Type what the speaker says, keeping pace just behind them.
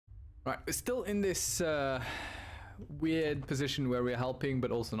Right, we're still in this weird position where we're helping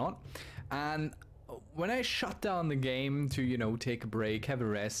but also not. And when I shut down the game to, you know, take a break, have a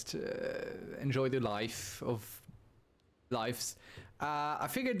rest, enjoy the life of lives, I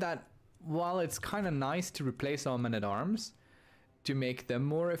figured that while it's kind of nice to replace our men-at-arms to make them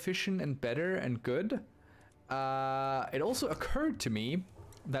more efficient and better and good, it also occurred to me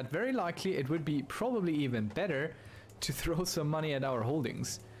that very likely it would be probably even better to throw some money at our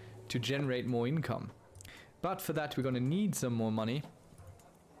holdings to generate more income. But for that we're gonna need some more money.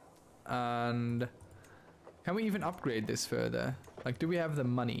 And can we even upgrade this further? Like, do we have the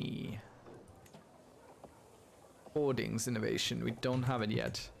money? Hoardings innovation, we don't have it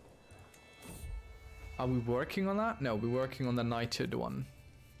yet. Are we working on that? No, we're working on the knighthood one.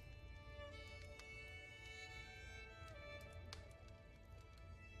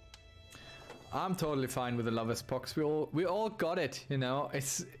 I'm totally fine with the Lover's Pox. We all got it, you know.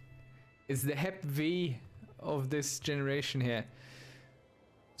 It's the Hep V of this generation here.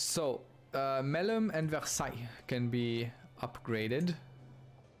 So, Melum and Versailles can be upgraded.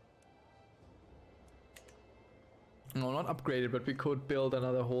 No, not upgraded, but we could build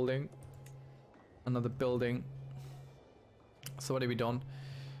another holding. Another building. So what have we done?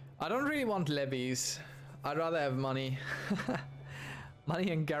 I don't really want levies. I'd rather have money.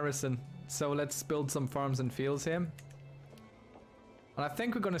 Money and garrison. So let's build some farms and fields here. And I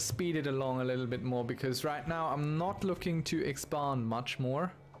think we're gonna speed it along a little bit more, because right now I'm not looking to expand much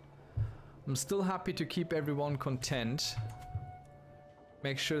more. I'm still happy to keep everyone content.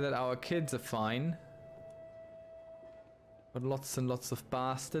 Make sure that our kids are fine. But lots and lots of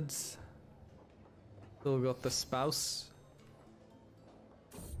bastards. Still got the spouse.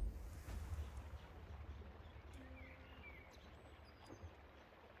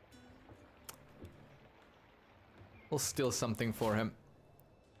 We'll steal something for him.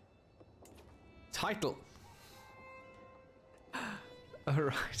 Title.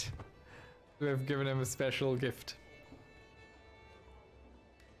 Alright. We have given him a special gift.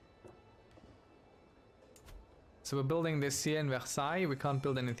 So we're building this here in Versailles. We can't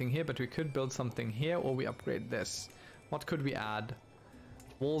build anything here, but we could build something here, or we upgrade this. What could we add?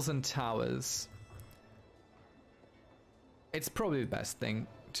 Walls and towers. It's probably the best thing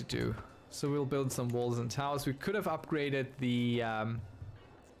to do. So we'll build some walls and towers. We could have upgraded the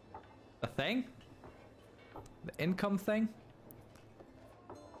thing. The income thing.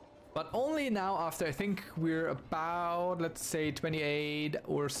 But only now after, I think we're about, let's say, 28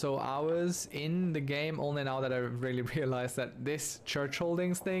 or so hours in the game. Only now that I really realized that this church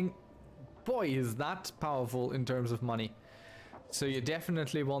holdings thing, boy, is that powerful in terms of money. So you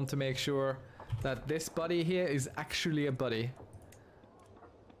definitely want to make sure that this buddy here is actually a buddy.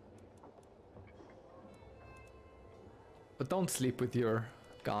 But don't sleep with your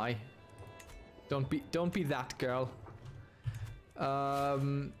guy. Don't be that girl.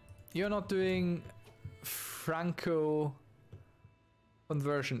 You're not doing Franco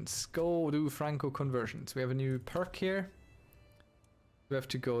conversions. Go do Franco conversions. We have a new perk here. We have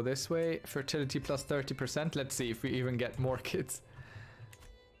to go this way. Fertility plus 30%. Let's see if we even get more kids.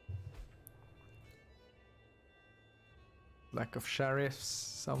 Lack of sheriffs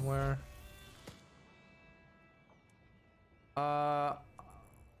somewhere.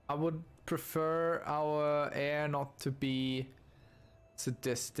 I would prefer our heir not to be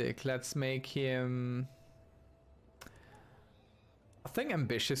sadistic. Let's make him... I think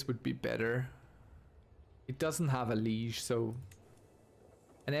ambitious would be better. He doesn't have a liege, so...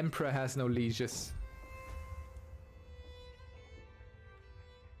 An emperor has no lieges.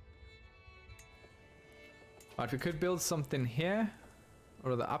 Right, we could build something here.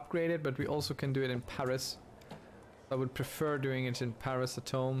 Or rather upgrade it, but we also can do it in Paris. I would prefer doing it in Paris at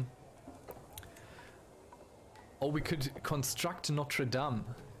home. Or we could construct Notre Dame.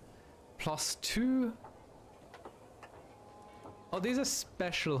 +2. Oh, these are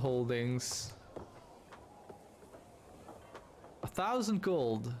special holdings. 1,000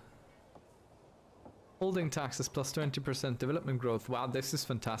 gold. Holding taxes plus 20% development growth. Wow, this is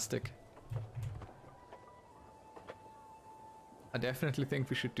fantastic. I definitely think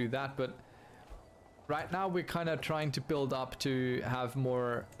we should do that, but right now we're kind of trying to build up to have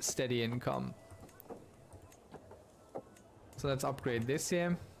more steady income. So let's upgrade this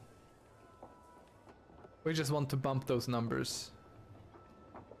here. We just want to bump those numbers.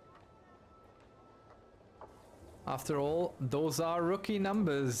 After all, those are rookie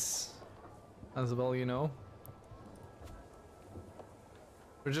numbers as well, you know.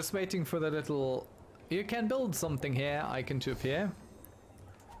 We're just waiting for the little... You can build something here, icon to appear.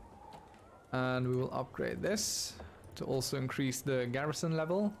 And we will upgrade this to also increase the garrison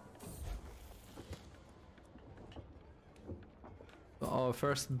level. Our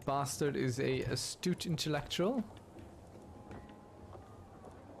first bastard is a astute intellectual.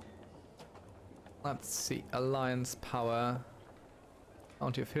 Let's see, alliance power.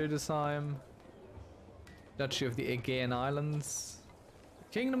 County of Hildesheim. Duchy of the Aegean Islands.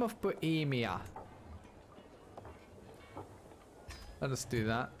 Kingdom of Bohemia. Let us do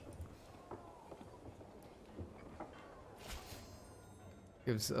that.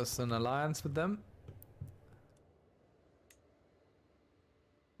 Gives us an alliance with them.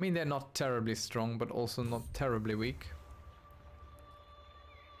 I mean, they're not terribly strong, but also not terribly weak.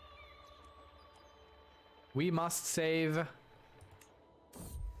 We must save.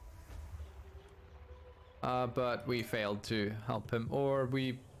 But we failed to help him, or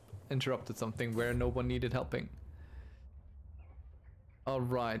we interrupted something where no one needed helping.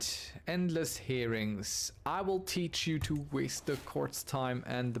 Alright, endless hearings. I will teach you to waste the court's time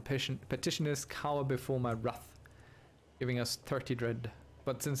and the petitioners cower before my wrath, giving us 30 dread.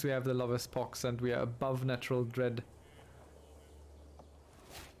 But since we have the Lover's Pox and we are above natural dread,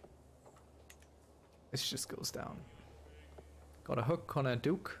 this just goes down. Got a hook on a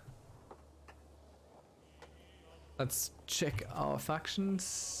duke. Let's check our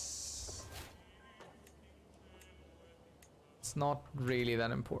factions. It's not really that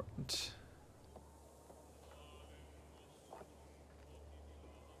important.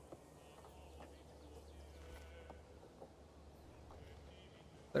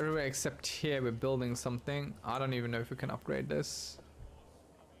 Everywhere except here we're building something. I don't even know if we can upgrade this.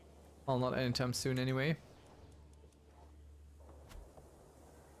 Well, not anytime soon anyway.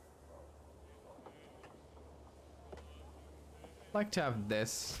 Like to have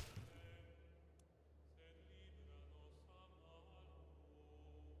this.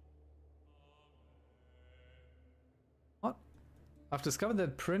 What? I've discovered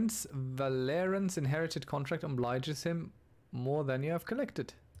that Prince Valerian's inherited contract obliges him more than you have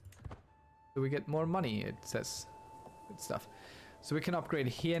collected. So we get more money, it says. Good stuff. So we can upgrade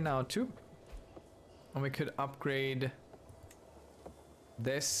here now too. And we could upgrade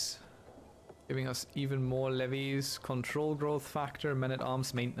this, giving us even more levies, control growth factor,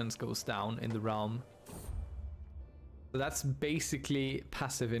 men-at-arms maintenance goes down in the realm. So that's basically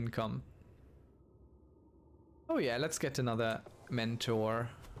passive income. Oh yeah, let's get another mentor.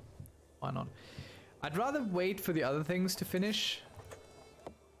 Why not? I'd rather wait for the other things to finish,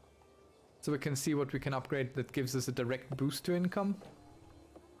 so we can see what we can upgrade that gives us a direct boost to income.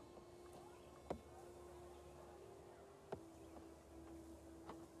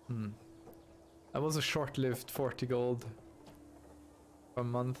 That was a short-lived 40 gold per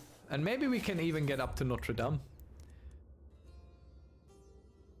month. And maybe we can even get up to Notre Dame.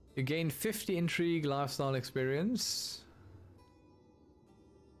 You gain 50 intrigue lifestyle experience.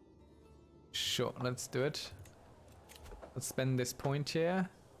 Sure, let's do it. Let's spend this point here.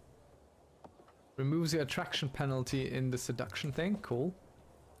 Removes the attraction penalty in the seduction thing. Cool.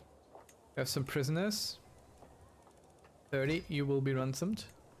 We have some prisoners. 30, you will be ransomed.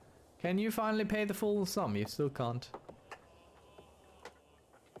 Can you finally pay the full sum? You still can't.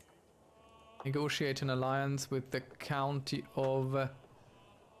 Negotiate an alliance with the county of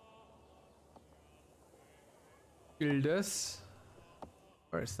Gildes.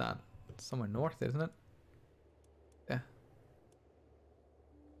 Where is that? It's somewhere north, isn't it? Yeah.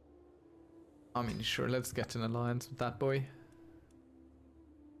 I mean, sure, let's get an alliance with that boy.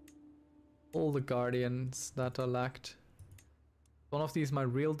 All the guardians that are lacked. One of these my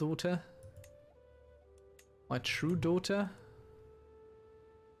real daughter? My true daughter?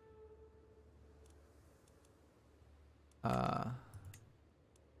 No.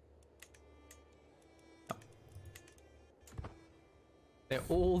 They're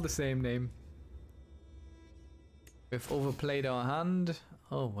all the same name. We've overplayed our hand.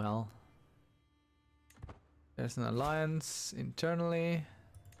 Oh well. There's an alliance internally.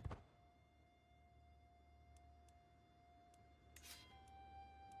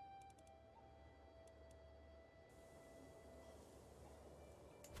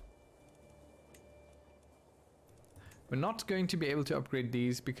 We're not going to be able to upgrade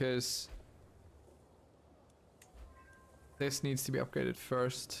these because this needs to be upgraded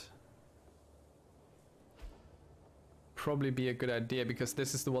first. Probably be a good idea because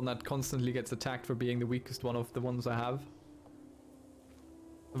this is the one that constantly gets attacked for being the weakest one of the ones I have.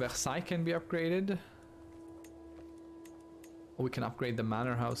 Versailles can be upgraded. Or we can upgrade the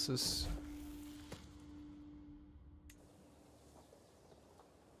manor houses.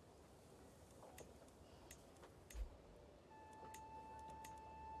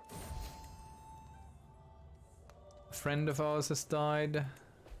 A friend of ours has died.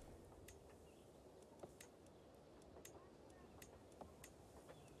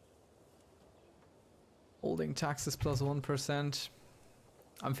 Holding taxes plus 1%.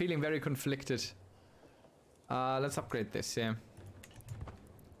 I'm feeling very conflicted. Let's upgrade this, yeah.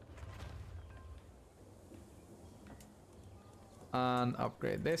 And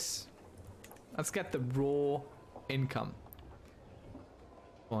upgrade this. Let's get the raw income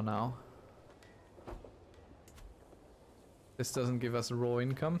for now. This doesn't give us raw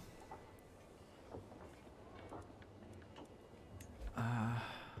income.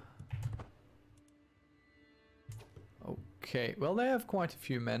 Okay, well, they have quite a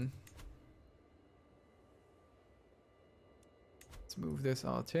few men. Let's move this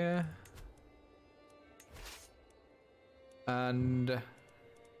out here. And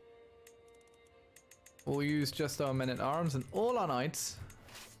we'll use just our men at arms and all our knights,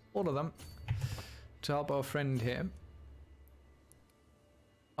 all of them, to help our friend here.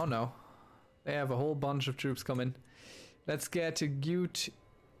 Oh no, they have a whole bunch of troops coming. Let's get a Gute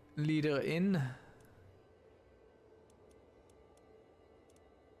leader in.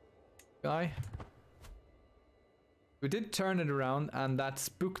 Guy. We did turn it around and that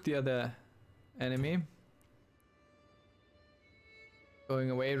spooked the other enemy.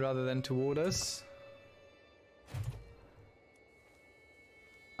 Going away rather than toward us.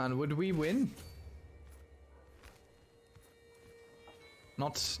 And would we win?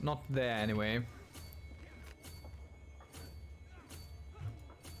 Not there anyway.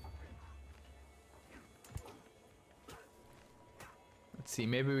 Let's see,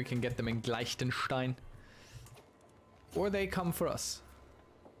 maybe we can get them in Gleichtenstein. Or they come for us.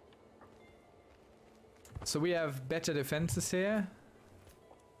 So we have better defenses here.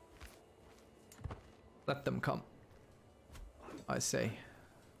 Let them come, I say.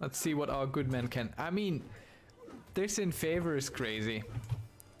 Let's see what our good men can. I mean, this in favor is crazy.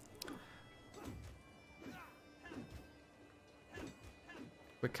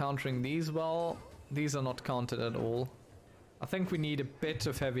 We're countering these well. These are not counted at all. I think we need a bit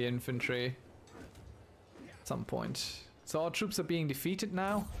of heavy infantry at some point. So our troops are being defeated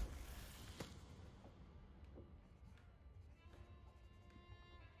now.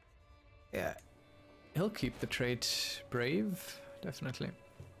 Yeah, he'll keep the trade brave, definitely.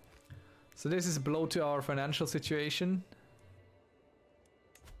 So this is a blow to our financial situation.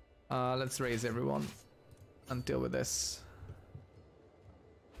 Let's raise everyone and deal with this.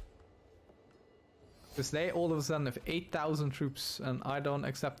 Because they all of a sudden have 8,000 troops and I don't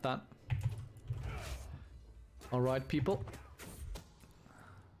accept that. Alright, people.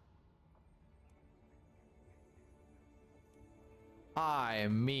 I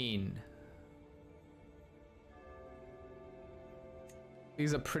mean,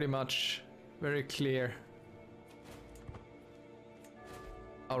 these are pretty much very clear.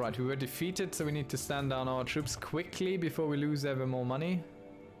 Alright, we were defeated, so we need to stand down our troops quickly before we lose ever more money.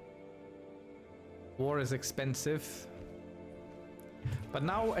 War is expensive. But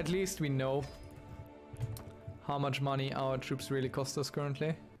now at least we know how much money our troops really cost us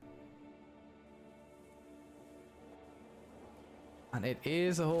currently. And it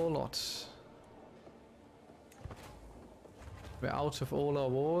is a whole lot. We're out of all our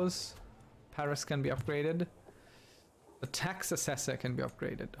wars. Paris can be upgraded. The tax assessor can be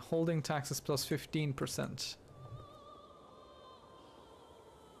upgraded. Holding taxes plus 15%.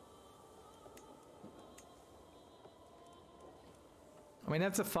 I mean,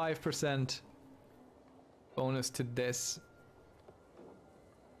 that's a 5% bonus to this.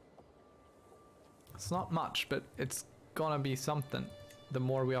 It's not much, but it's gonna be something the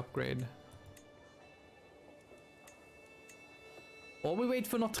more we upgrade. Or we wait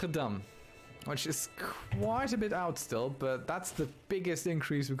for Notre Dame, which is quite a bit out still, but that's the biggest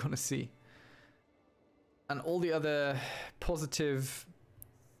increase we're gonna see. And all the other positive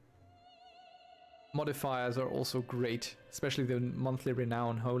modifiers are also great, especially the monthly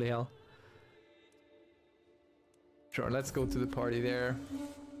renown, holy hell. Sure, let's go to the party there.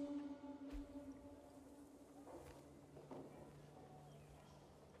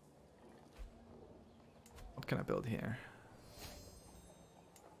 What can I build here?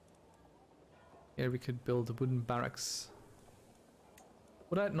 Here we could build a wooden barracks.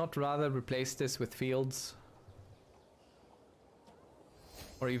 Would I not rather replace this with fields?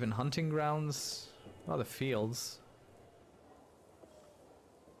 Or even hunting grounds? Rather fields.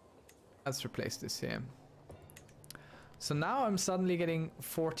 Let's replace this here. So now I'm suddenly getting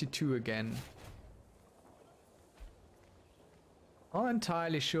 42 again. Not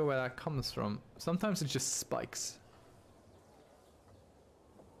entirely sure where that comes from. Sometimes it just spikes.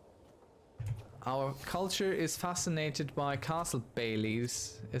 Our culture is fascinated by castle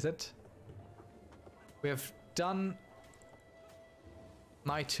bailies, is it? We have done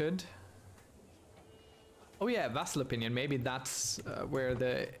knighthood. Oh yeah, vassal opinion. Maybe that's where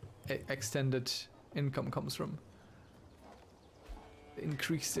the extended income comes from. The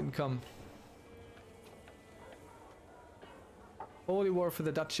increased income. Holy war for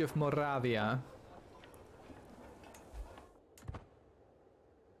the Duchy of Moravia.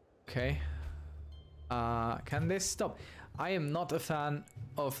 Okay. Can this stop? I am not a fan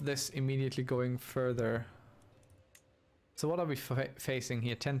of this immediately going further. So what are we facing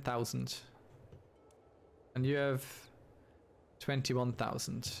here? 10,000. And you have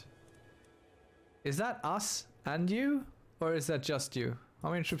 21,000. Is that us and you? Or is that just you? How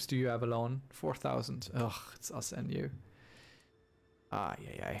many troops do you have alone? 4,000. Ugh, it's us and you. Ah,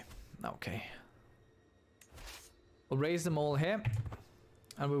 yeah. Okay. We'll raise them all here.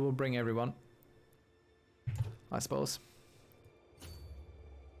 And we will bring everyone. I suppose.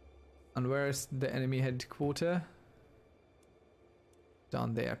 And where is the enemy headquarters?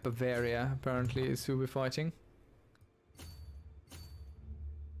 Down there. Bavaria apparently is who we're fighting.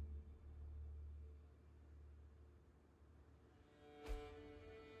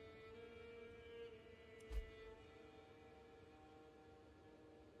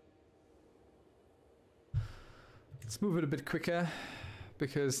 Let's move it a bit quicker,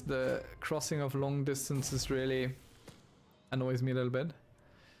 because the crossing of long distances really annoys me a little bit.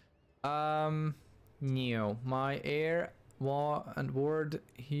 Neo, my heir, War and Ward,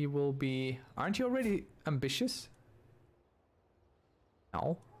 he will be... Aren't you already ambitious?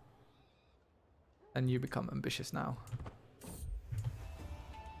 No. And you become ambitious now.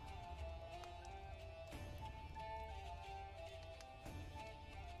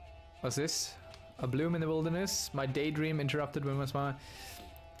 What's this? A bloom in the wilderness. My daydream interrupted when was my...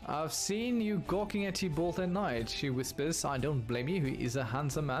 I've seen you gawking at Bolt at night, she whispers. I don't blame you. He is a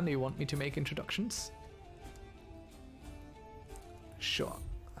handsome man. Do you want me to make introductions? Sure.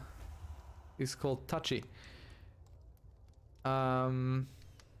 He's called Touchy. Yeah,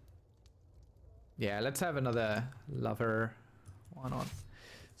 let's have another lover. Why not?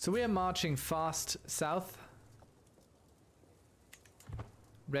 So we are marching fast south.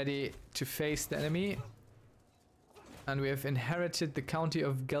 Ready to face the enemy. And we have inherited the county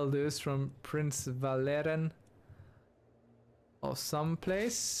of Gelders from Prince Valerian or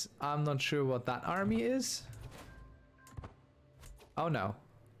someplace. I'm not sure what that army is. Oh no.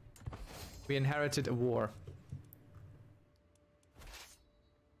 We inherited a war.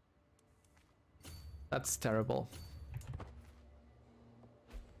 That's terrible.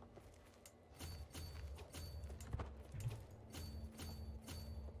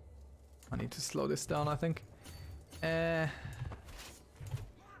 I need to slow this down, I think. Okay,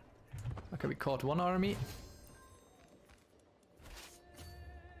 we caught one army.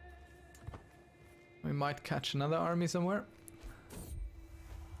 We might catch another army somewhere.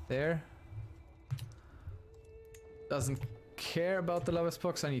 There. Doesn't care about the lowest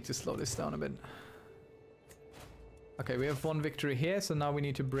box. I need to slow this down a bit. Okay, we have one victory here, so now we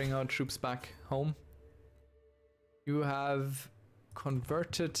need to bring our troops back home. You have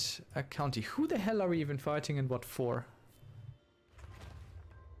converted a county. Who the hell are we even fighting and what for?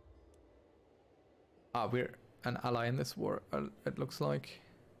 Ah, we're an ally in this war, it looks like.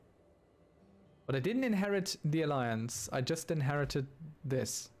 But I didn't inherit the alliance. I just inherited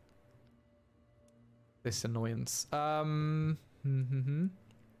this. This annoyance.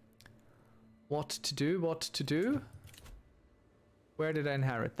 What to do? What to do? Where did I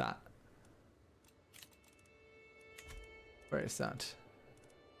inherit that? Where is that?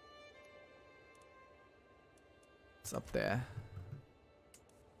 It's up there.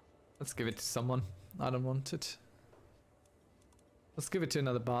 Let's give it to someone. I don't want it. Let's give it to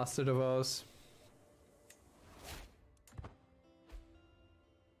another bastard of ours.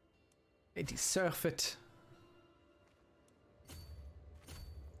 They deserve it.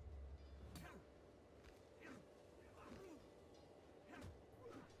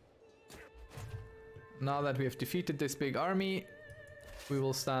 Now that we have defeated this big army, we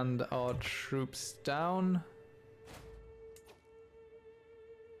will stand our troops down.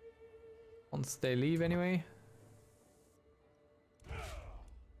 Once they leave anyway.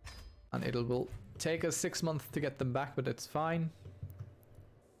 And it will take us 6 months to get them back, but it's fine.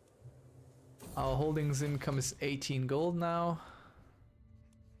 Our holdings income is 18 gold now.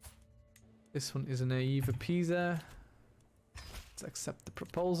 This one is a naive appeaser. Let's accept the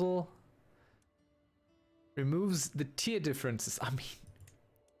proposal. Removes the tier differences. I mean,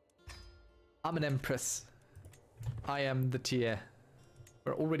 I'm an empress. I am the tier.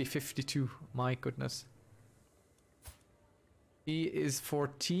 We're already 52. My goodness. He is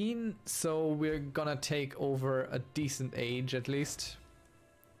 14, so we're gonna take over a decent age at least.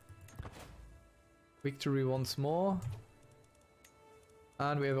 Victory once more.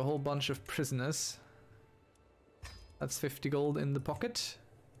 And we have a whole bunch of prisoners. That's 50 gold in the pocket.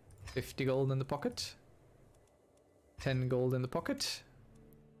 50 gold in the pocket. 10 gold in the pocket.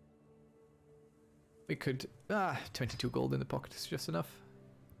 We could... 22 gold in the pocket is just enough.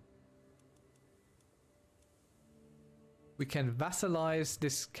 We can vassalize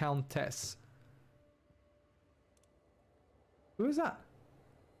this countess. Who is that?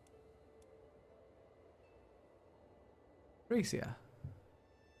 Frisia.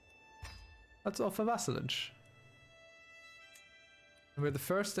 Let's offer vassalage. And we're the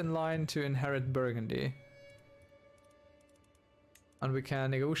first in line to inherit Burgundy. And we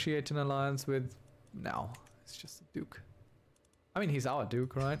can negotiate an alliance with... No, it's just a duke. I mean, he's our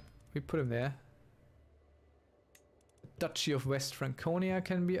duke, right? We put him there. The Duchy of West Franconia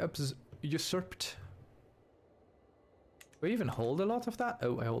can be usurped. Do we even hold a lot of that?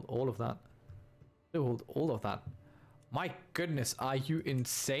 Oh, I hold all of that. I hold all of that. My goodness, are you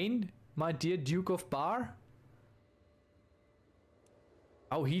insane, my dear Duke of Bar?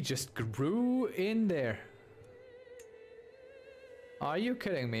 Oh, he just grew in there. Are you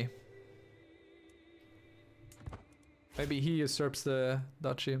kidding me? Maybe he usurps the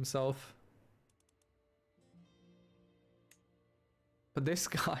duchy himself. But this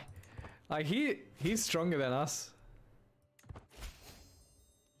guy, like he's stronger than us.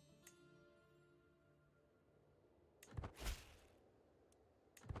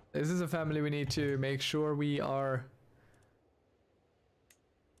 This is a family we need to make sure we are...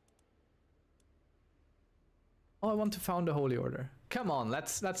 Oh, I want to found a holy order. Come on,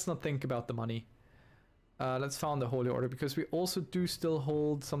 let's not think about the money. Let's found the holy order, because we also do still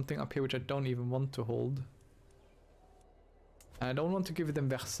hold something up here which I don't even want to hold. I don't want to give them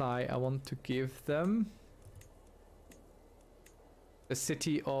Versailles, I want to give them the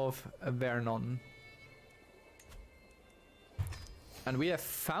city of Vernon. And we have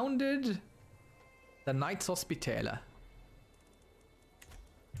founded the Knights Hospitaller.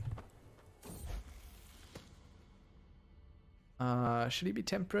 Should he be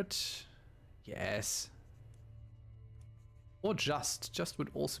temperate? Yes. Or just. Just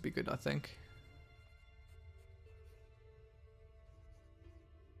would also be good, I think.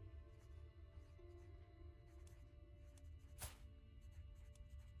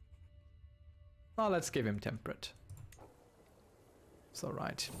 Oh, let's give him temperate. It's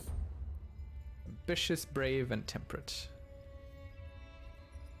alright. Ambitious, brave, and temperate.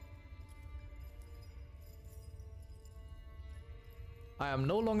 I am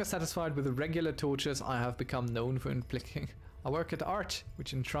no longer satisfied with the regular tortures I have become known for inflicting. I work at art,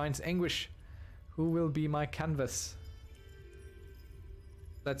 which enshrines anguish. Who will be my canvas?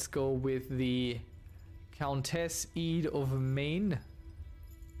 Let's go with the Countess Ede of Maine.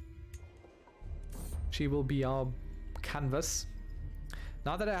 She will be our canvas.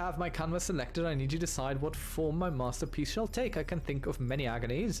 Now that I have my canvas selected, I need to decide what form my masterpiece shall take. I can think of many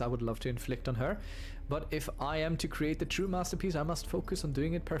agonies I would love to inflict on her, but if I am to create the true masterpiece, I must focus on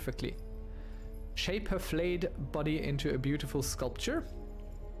doing it perfectly. Shape her flayed body into a beautiful sculpture.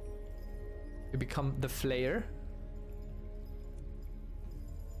 To become the Flayer.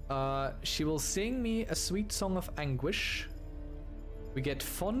 She will sing me a sweet song of anguish. We get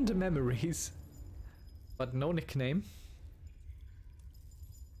fond memories, but no nickname.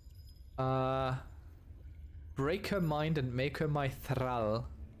 Break her mind and make her my thrall.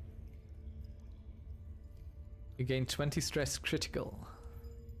 You gain 20 stress critical.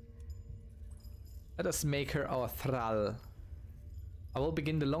 Let us make her our thrall. I will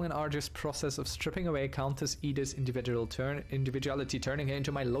begin the long and arduous process of stripping away Countess Ede's individuality, turning her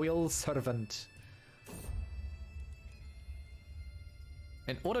into my loyal servant.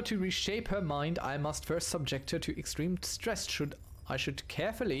 In order to reshape her mind, I must first subject her to extreme stress. I should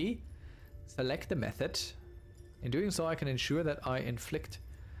carefully select the method. In doing so, I can ensure that I inflict...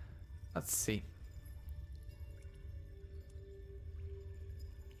 Let's see.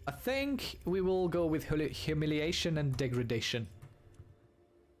 I think we will go with humiliation and degradation.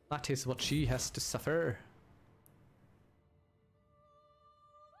 That is what she has to suffer.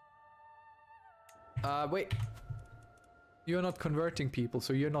 Wait. You're not converting people,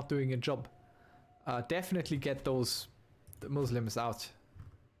 so you're not doing a job. Definitely get the Muslims out.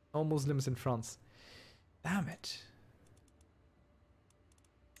 No Muslims in France. Damn it.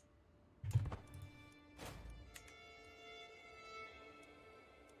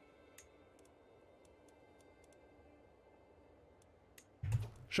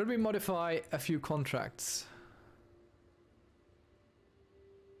 Should we modify a few contracts?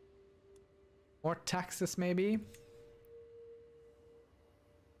 More taxes, maybe?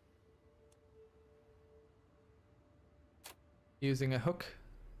 Using a hook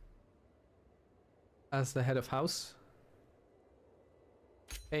as the head of house.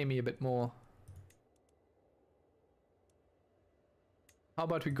 Pay me a bit more. How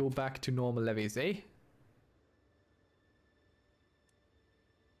about we go back to normal levies, eh?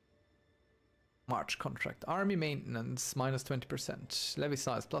 March contract. Army maintenance minus 20%. Levy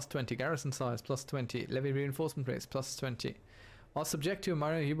size plus 20. Garrison size plus 20. Levy reinforcement rates plus 20. While subject to a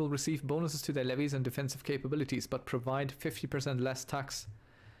minor, you will receive bonuses to their levies and defensive capabilities, but provide 50% less tax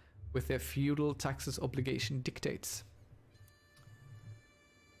with their feudal taxes obligation dictates.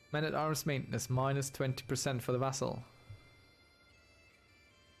 Men at arms maintenance minus 20% for the vassal.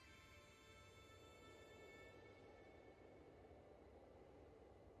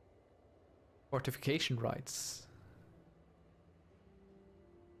 Fortification rights.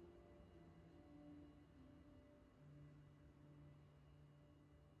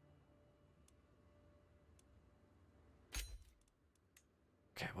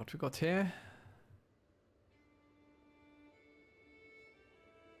 Okay, what we got here?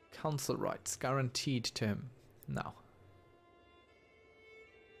 Council rights guaranteed to him. No.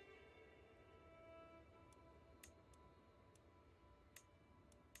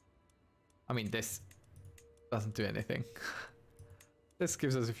 I mean, this doesn't do anything. This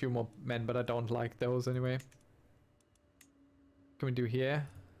gives us a few more men, but I don't like those anyway. What can we do here?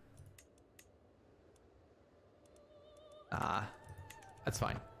 Ah, that's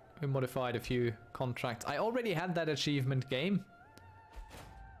fine. We modified a few contracts. I already had that achievement game.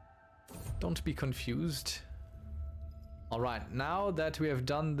 Don't be confused. Alright, now that we have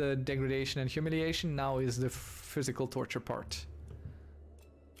done the degradation and humiliation, now is the physical torture part.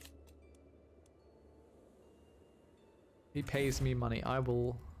 He pays me money. I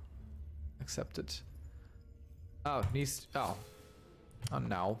will accept it. Oh, needs... Oh. Oh,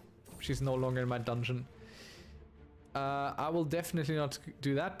 no. She's no longer in my dungeon. I will definitely not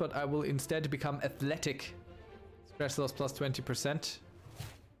do that, but I will instead become athletic. Stress loss plus 20%.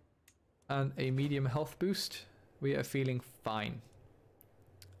 And a medium health boost. We are feeling fine.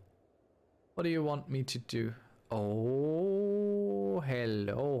 What do you want me to do? Oh,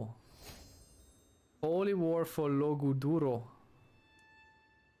 hello. Holy War for Loguduro.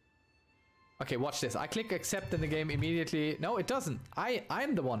 Okay, watch this. I click accept and the game immediately... No, it doesn't. I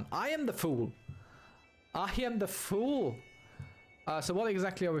am the one. I am the fool. I am the fool. So what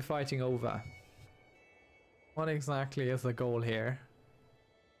exactly are we fighting over? What exactly is the goal here?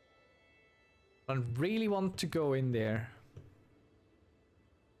 I really want to go in there.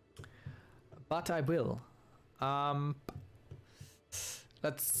 But I will.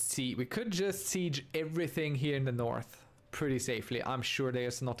 Let's see. We could just siege everything here in the north pretty safely. I'm sure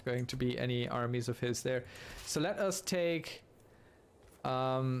there's not going to be any armies of his there. So let us take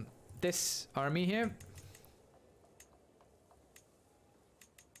this army here.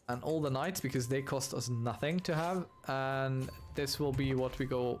 And all the knights, because they cost us nothing to have. And this will be what we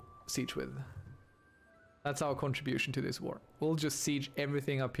go siege with. That's our contribution to this war. We'll just siege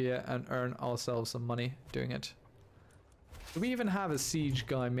everything up here and earn ourselves some money doing it. Do we even have a siege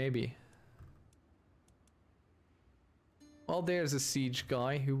guy? Maybe. Well, there's a siege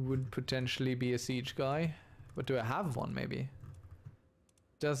guy who would potentially be a siege guy. But do I have one, maybe?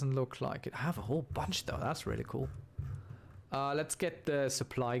 Doesn't look like it. I have a whole bunch, though. That's really cool. Let's get the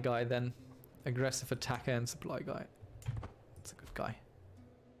supply guy, then. Aggressive attacker and supply guy. That's a good guy.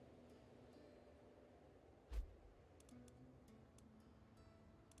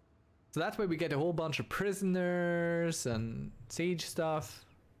 So that way we get a whole bunch of prisoners and siege stuff.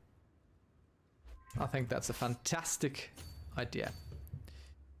 I think that's a fantastic idea.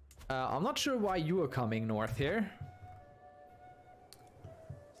 I'm not sure why you are coming north here.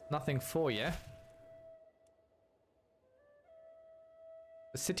 Nothing for you.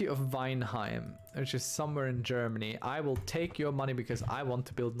 The city of Weinheim, which is somewhere in Germany. I will take your money because I want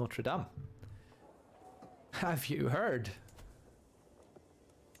to build Notre Dame. Have you heard?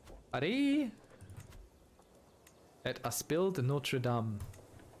 Buddy, let us build Notre Dame.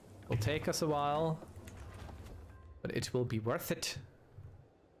 It will take us a while, but it will be worth it.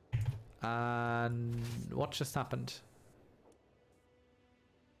 And what just happened?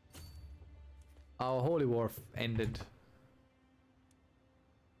 Our holy war ended.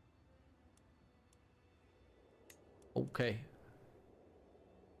 Okay.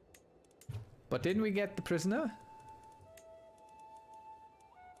 But didn't we get the prisoner?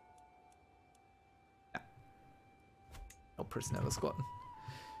 No prisoner was gotten.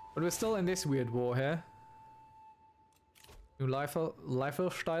 But we're still in this weird war here. New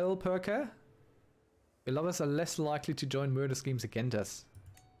lifestyle perk here. Beloveds are less likely to join murder schemes against us.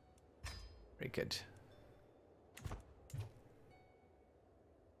 Very good.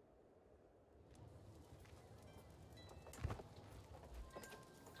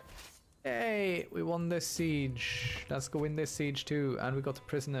 Hey, we won this siege. Let's go win this siege too. And we got a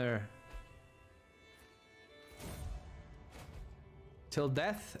prisoner. Till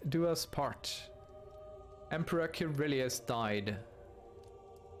death do us part. Emperor Kirilius died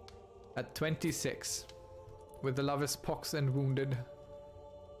at 26 with the lovers pox and wounded.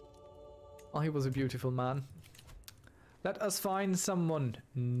 Oh, he was a beautiful man. Let us find someone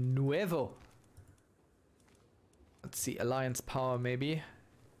nuevo. Let's see, alliance power maybe.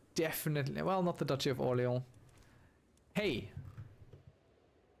 Definitely, well, not the Duchy of Orleans. Hey,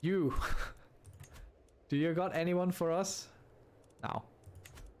 you. Do you got anyone for us? No.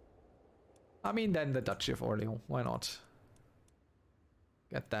 I mean, then the Duchy of Orleans. Why not?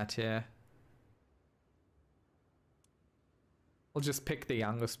 Get that here. We'll just pick the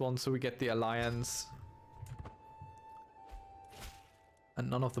youngest one so we get the alliance. And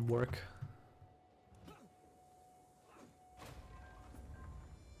none of them work.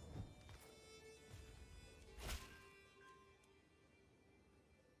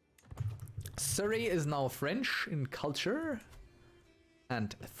 Surrey is now French in culture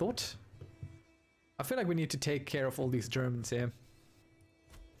and thought. I feel like we need to take care of all these Germans here.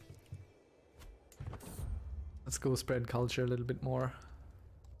 Let's go spread culture a little bit more.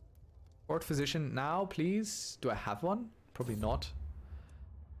 Court physician now, please. Do I have one? Probably not.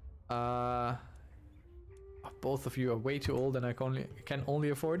 Both of you are way too old and I can only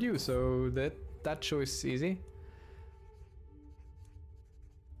afford you, so that choice is easy.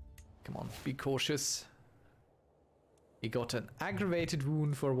 Come on, be cautious. He got an aggravated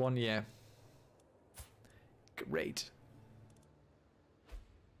wound for 1 year. Great.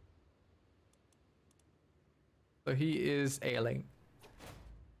 So he is ailing.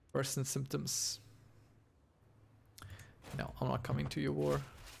 Worsen symptoms. No, I'm not coming to your war.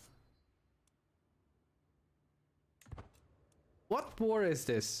 What war is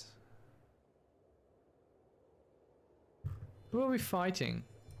this? Who are we fighting?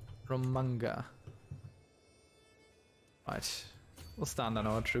 Romanga. Right. We'll stand on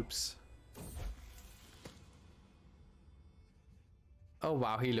our troops. Oh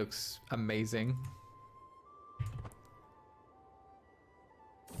wow, he looks amazing.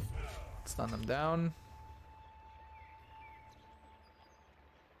 Stun them down.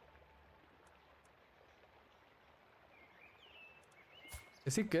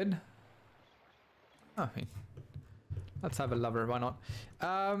 Is he good? Oh, let's have a lover, why not?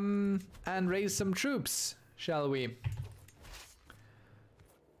 And raise some troops, shall we?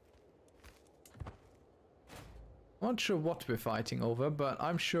 I'm not sure what we're fighting over, but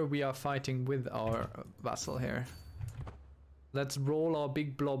I'm sure we are fighting with our vassal here. Let's roll our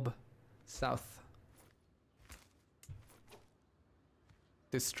big blob south.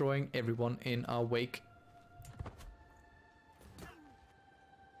 Destroying everyone in our wake.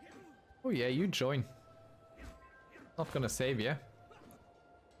 Oh yeah, you join. Not gonna save you.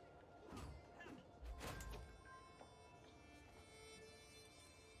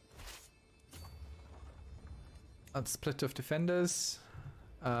 Let's split of defenders.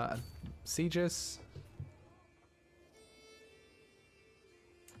 Sieges.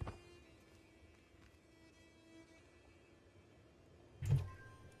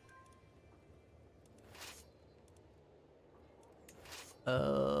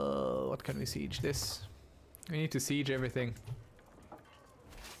 What can we siege this? We need to siege everything.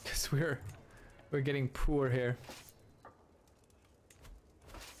 Because we're getting poor here.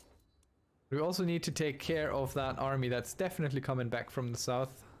 We also need to take care of that army that's definitely coming back from the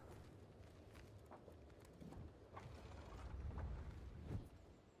south.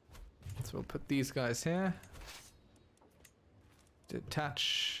 So we'll put these guys here.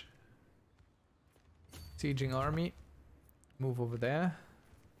 Detach. Sieging army. Move over there.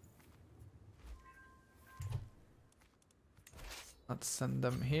 Let's send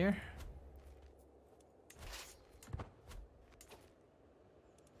them here.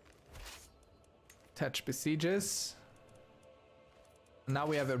 Attach besieges. Now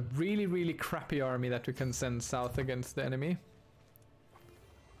we have a really, really crappy army that we can send south against the enemy.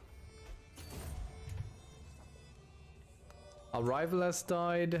 Our rival has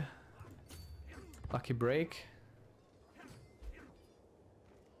died. Lucky break.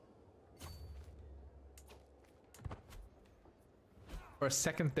 For a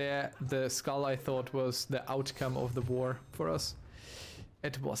second there, the skull I thought was the outcome of the war for us.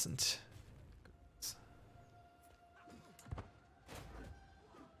 It wasn't.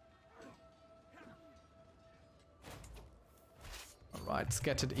 Alright,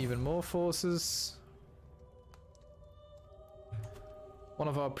 scattered even more forces. One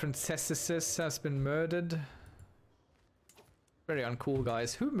of our princesses has been murdered. Very uncool,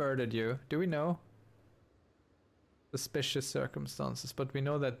 guys. Who murdered you? Do we know? Suspicious circumstances, but we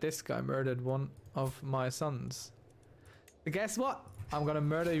know that this guy murdered one of my sons. But guess what? I'm gonna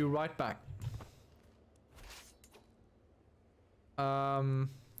murder you right back.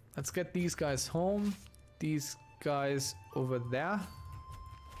 Let's get these guys home. These guys over there.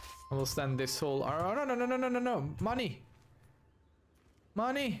 And we'll stand this whole... Oh, no, no, no, no, no, no, no. Money.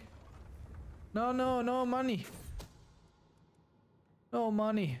 Money. No, no, no money. No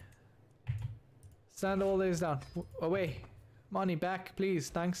money. Stand all this down. Away. Money back, please.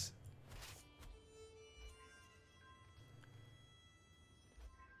 Thanks.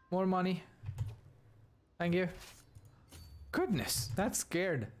 More money. Thank you. Goodness, that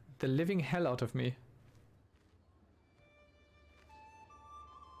scared the living hell out of me.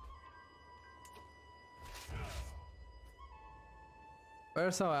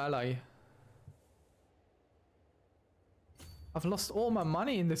 Where's our ally? I've lost all my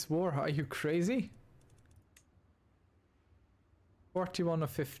money in this war. Are you crazy? 41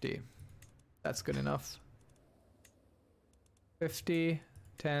 of 50. That's good enough. 50,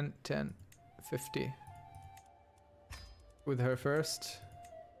 10, 10, 50. With her first.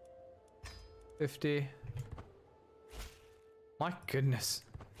 50. My goodness.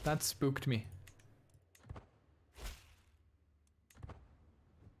 That spooked me.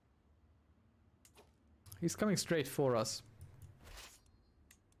 He's coming straight for us.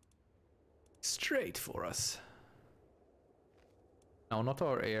 Straight for us. No, not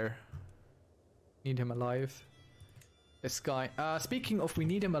our heir. Need him alive. This guy. Speaking of, we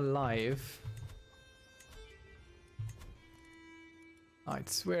need him alive.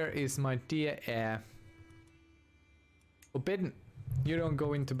 Alright, where is my dear heir? Forbidden. You don't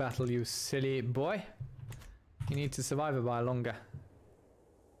go into battle, you silly boy. You need to survive a while longer.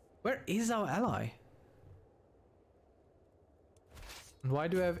 Where is our ally? And why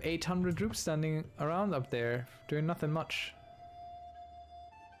do I have 800 troops standing around up there, doing nothing much?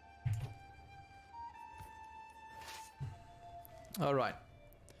 Alright.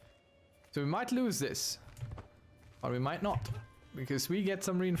 So we might lose this. Or we might not. Because we get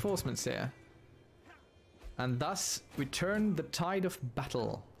some reinforcements here. And thus, we turn the tide of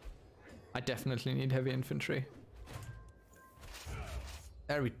battle. I definitely need heavy infantry.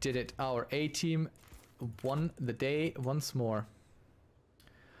 There, we did it. Our A-team won the day once more.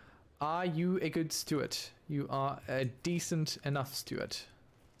 Are you a good steward? You are a decent enough steward.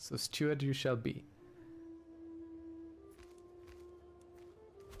 So steward you shall be.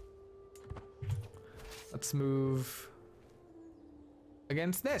 Let's move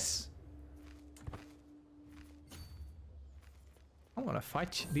against this. I want to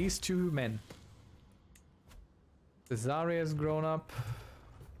fight these two men. The Zarya has grown up.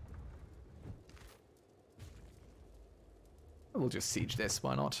 We'll just siege this,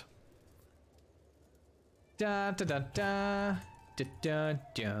 why not? Da da da da da da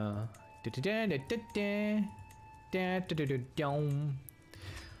da da da da da da da da.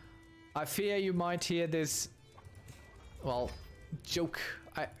 I fear you might hear this, well, joke.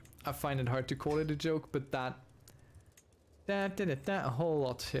 I find it hard to call it a joke, but that a whole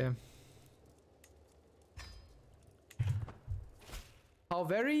lot here. How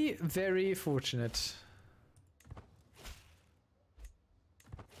very, very fortunate.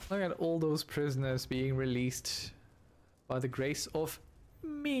 Look at all those prisoners being released by the grace of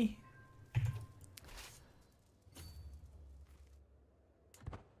me.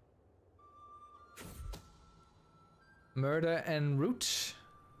 Murder en route.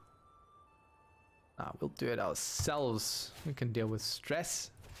 We'll do it ourselves. We can deal with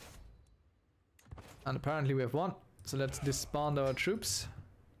stress. And apparently we have one. So let's disband our troops.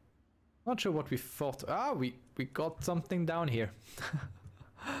 Not sure what we fought. We got something down here.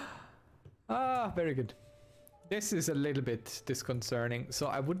 Very good. This is a little bit disconcerting. So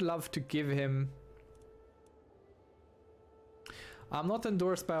I would love to give him... I'm not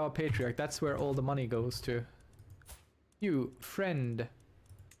endorsed by our patriarch. That's where all the money goes to. You, friend.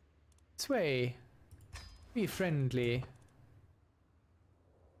 Sway. Be friendly.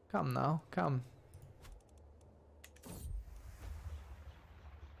 Come now, come.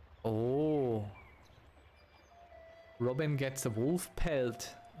 Oh. Robin gets a wolf pelt.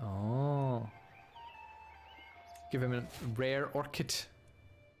 Oh. Give him a rare orchid.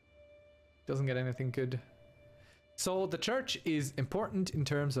 Doesn't get anything good. So the church is important in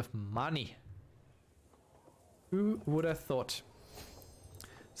terms of money. Who would have thought?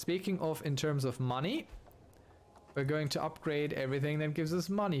 Speaking of in terms of money, we're going to upgrade everything that gives us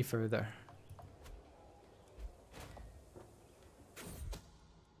money further.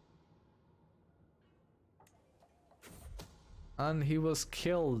 And he was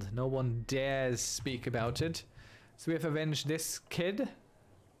killed. No one dares speak about it. So we have avenged this kid.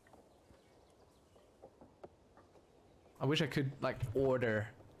 I wish I could, like, order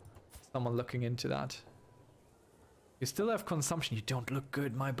someone looking into that. You still have consumption. You don't look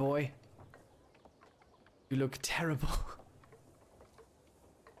good, my boy. You look terrible.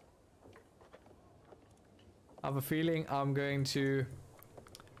 I have a feeling I'm going to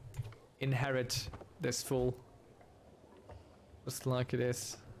inherit this fool. Just like it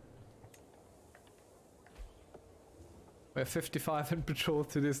is. We're 55 in patrol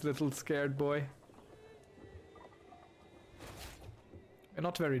to this little scared boy. We're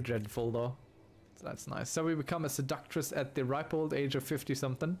not very dreadful though. So that's nice. So we become a seductress at the ripe old age of 50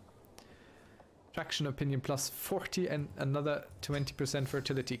 something. Attraction opinion plus 40 and another 20%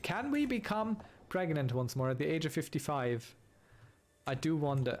 fertility. Can we become pregnant once more at the age of 55? I do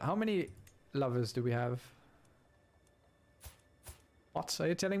wonder. How many lovers do we have? What? Are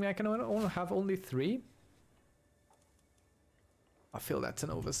you telling me I can only have only 3? I feel that's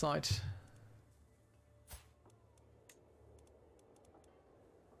an oversight.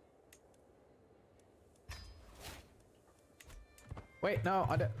 Wait, no,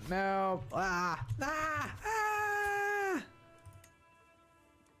 I don't. No.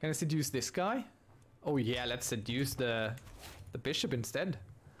 Can I seduce this guy? Oh yeah, let's seduce the bishop instead.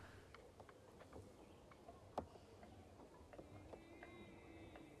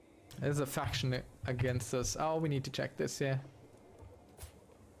 There's a faction against us. Oh, we need to check this here.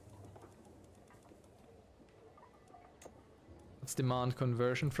 Let's demand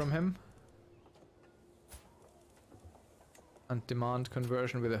conversion from him. And demand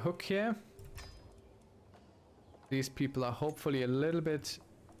conversion with a hook here. These people are hopefully a little bit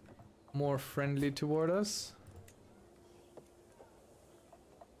more friendly toward us.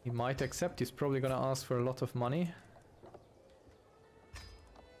 He might accept. He's probably gonna ask for a lot of money.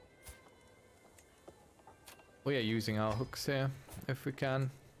 We are using our hooks here, if we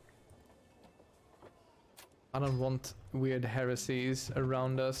can. I don't want weird heresies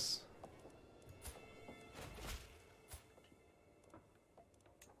around us.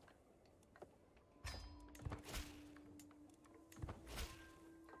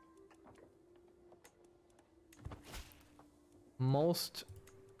 Most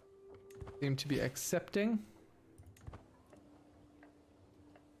seem to be accepting.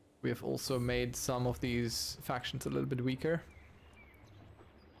 We have also made some of these factions a little bit weaker.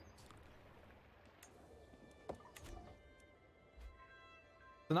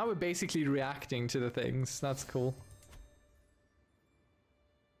 So now we're basically reacting to the things. That's cool.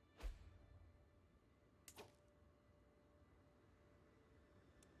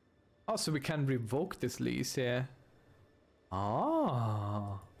 Oh, so we can revoke this lease here.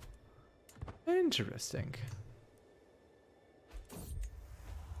 Ah, interesting.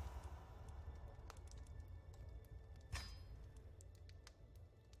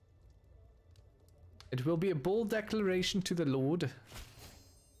 It will be a bold declaration to the Lord.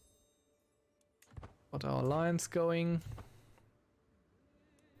 What our alliance going?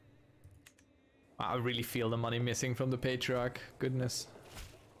 I really feel the money missing from the Patriarch. Goodness.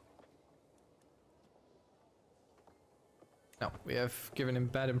 No, we have given him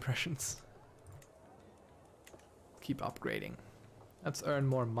bad impressions. Keep upgrading. Let's earn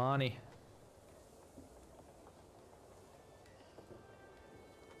more money.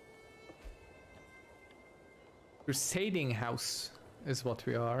 Crusading house is what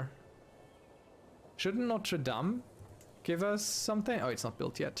we are. Shouldn't Notre Dame give us something? Oh, it's not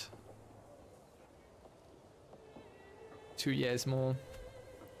built yet. 2 years more.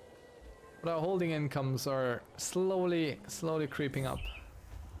 But our holding incomes are slowly creeping up.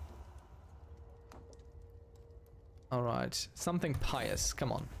 Alright, something pious,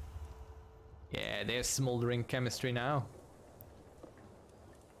 come on. Yeah, there's smoldering chemistry now.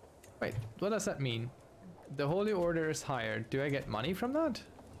 Wait, what does that mean? The Holy Order is hired. Do I get money from that?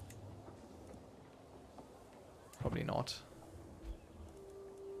 Probably not.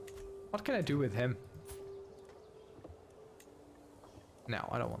 What can I do with him? No,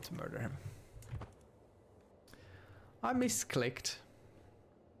 I don't want to murder him. I misclicked.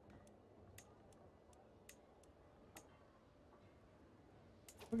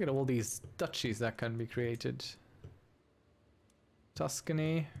 Look at all these duchies that can be created.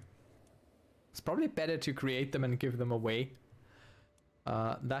 Tuscany. It's probably better to create them and give them away.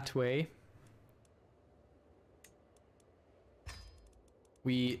 That way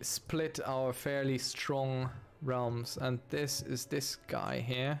we split our fairly strong realms, and this is this guy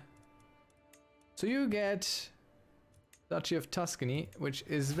here. So you get Duchy of Tuscany, which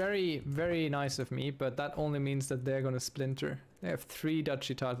is very, very nice of me, but that only means that they're gonna splinter. They have 3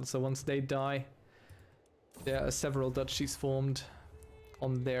 duchy titles, so once they die, there are several duchies formed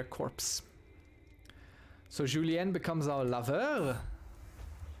on their corpse. So Julien becomes our lover.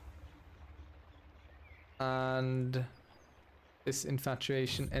 And this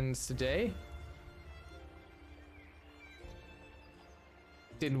infatuation ends today.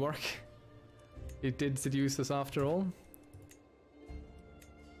 Didn't work. It did seduce us after all.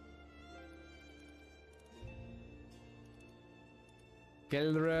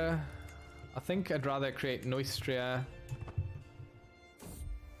 Gelre. I think I'd rather create Neustria.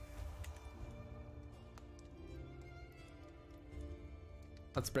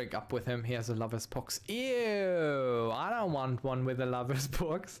 Let's break up with him. He has a lover's box. Ew! I don't want one with a lover's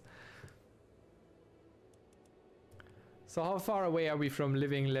box. So how far away are we from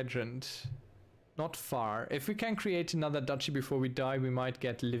Living Legend? Not far. If we can create another duchy before we die, we might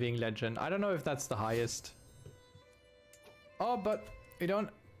get Living Legend. I don't know if that's the highest. Oh, but we don't...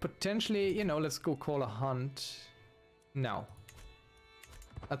 Potentially, you know, let's go call a hunt. No.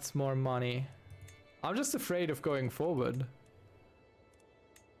 That's more money. I'm just afraid of going forward.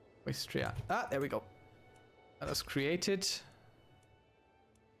 Austria. Ah, there we go. Let us create it.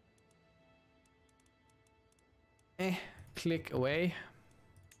 Click away.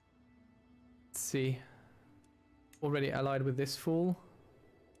 Let's see. Already allied with this fool.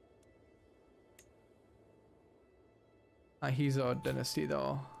 He's our dynasty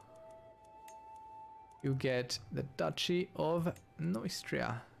though. You get the Duchy of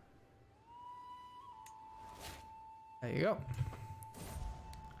Neustria. There you go.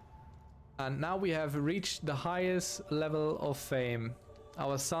 And now we have reached the highest level of fame.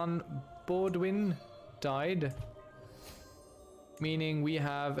 Our son Baudouin died, meaning we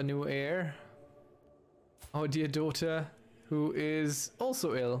have a new heir. Our dear daughter, who is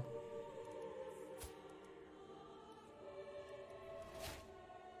also ill.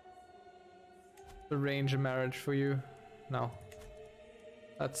 Arrange a marriage for you. No.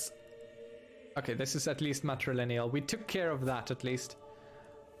 That's... Okay, this is at least matrilineal. We took care of that at least.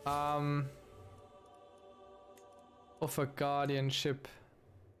 Offer guardianship.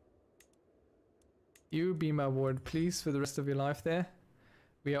 You be my ward, please, for the rest of your life there.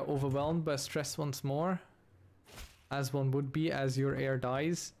 We are overwhelmed by stress once more. As one would be as your heir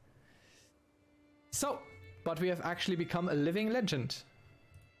dies. So, but we have actually become a living legend.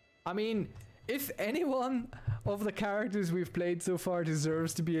 I mean, if anyone of the characters we've played so far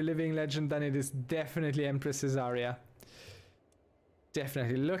deserves to be a living legend, then it is definitely Empress Caesarea.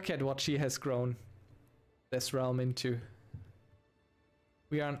 Definitely. Look at what she has grown this realm into.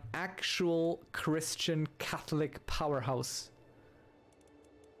 We are an actual Christian Catholic powerhouse.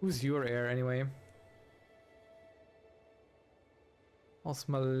 Who's your heir anyway?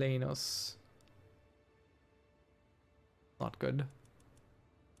 Osmalenos. Not good.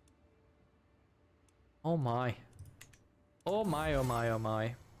 Oh my. Oh my, oh my, oh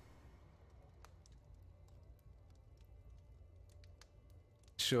my.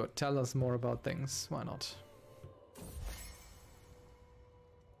 Sure, tell us more about things. Why not?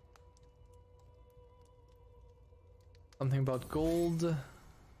 Something about gold.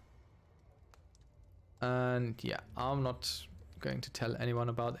 And yeah, I'm not going to tell anyone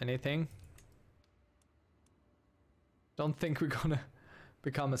about anything. Don't think we're gonna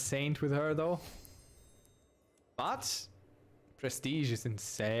become a saint with her though. But prestige is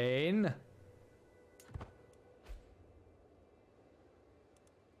insane.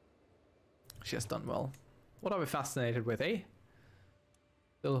 She has done well. What are we fascinated with, eh?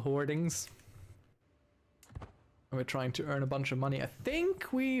 Little hoardings. And we're trying to earn a bunch of money. I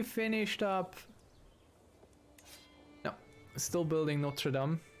think we finished up... No, still building Notre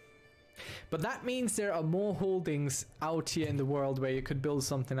Dame. But that means there are more holdings out here in the world where you could build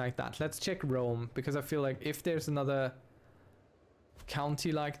something like that. Let's check Rome, because I feel like if there's another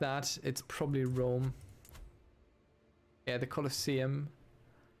county like that, it's probably Rome. Yeah, the Colosseum.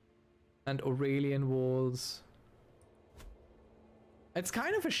 And Aurelian walls. It's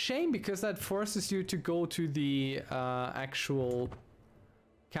kind of a shame because that forces you to go to the actual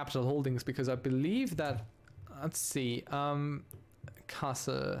capital holdings, because I believe that, let's see,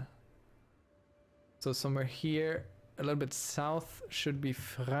 Castle. So somewhere here, a little bit south, should be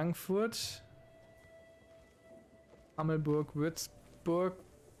Frankfurt. Hammelburg, Würzburg.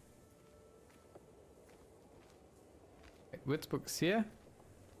 Wait, Würzburg is here.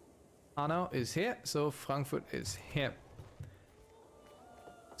 Hanau is here, so Frankfurt is here.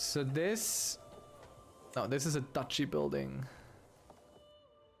 So this... No, this is a duchy building.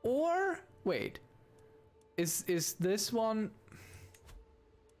 Or... Wait. Is this one...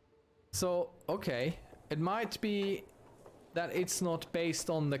 So, okay. It might be that it's not based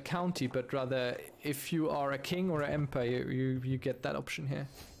on the county, but rather if you are a king or an emperor, you get that option here.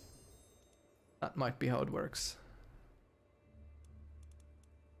 That might be how it works.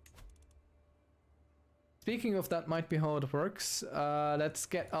 Speaking of that might be how it works, let's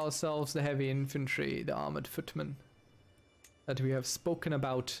get ourselves the heavy infantry, the armored footmen that we have spoken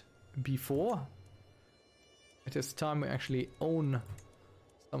about before. It is time we actually own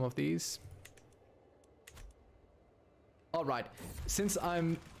some of these. Alright, since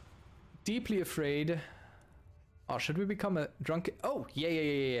I'm deeply afraid... Oh, should we become a drunkard? Oh,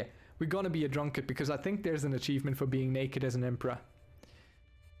 yeah. We're gonna be a drunkard because I think there's an achievement for being naked as an emperor.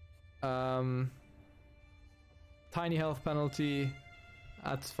 Tiny health penalty.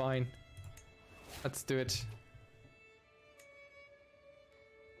 That's fine. Let's do it.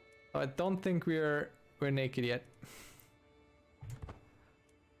 I don't think we're naked yet.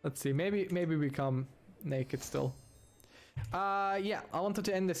 Let's see. Maybe we become naked still. Yeah, I wanted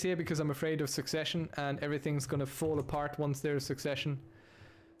to end this here because I'm afraid of succession and everything's gonna fall apart once there's succession.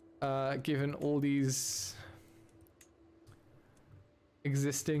 Given all these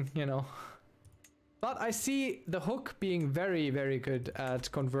existing, you know. But I see the hook being very, very good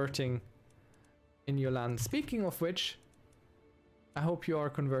at converting in your land. Speaking of which, I hope you are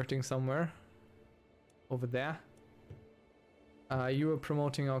converting somewhere. Over there. You are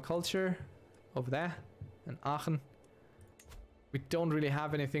promoting our culture. Over there. In Aachen. We don't really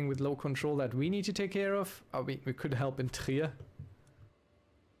have anything with low control that we need to take care of. We could help in Trier.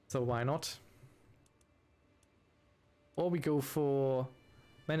 So why not? Or we go for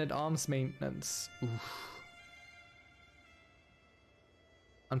men-at-arms maintenance. Oof.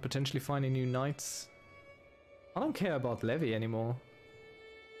 And potentially finding new knights. I don't care about levy anymore.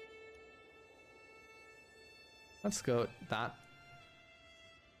 Let's go that.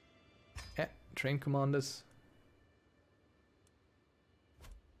 Yeah, train commanders.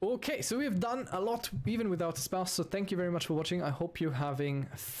 Okay, so we've done a lot even without a spouse, so thank you very much for watching. I hope you're having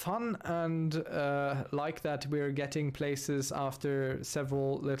fun and like that we're getting places after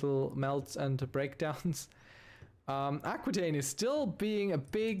several little melts and breakdowns. Aquitaine is still being a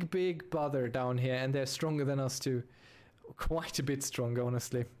big bother down here, and they're stronger than us too. Quite a bit stronger,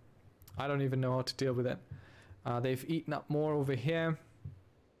 honestly. I don't even know how to deal with it. They've eaten up more over here.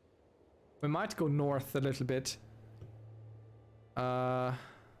 We might go north a little bit.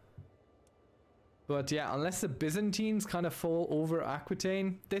 But yeah, unless the Byzantines kind of fall over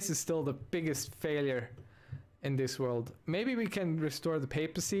Aquitaine, this is still the biggest failure in this world. Maybe we can restore the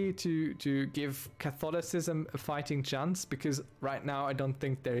papacy to give Catholicism a fighting chance, because right now I don't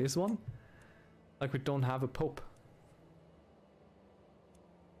think there is one. Like, we don't have a pope.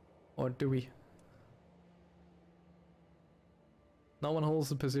 Or do we? No one holds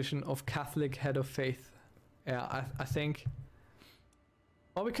the position of Catholic head of faith. Yeah, I think...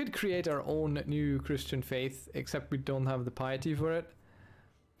 Well, we could create our own new Christian faith, except we don't have the piety for it.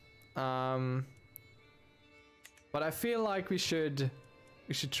 But I feel like we should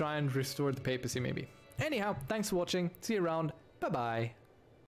try and restore the papacy maybe. Anyhow, thanks for watching. See you around. Bye bye.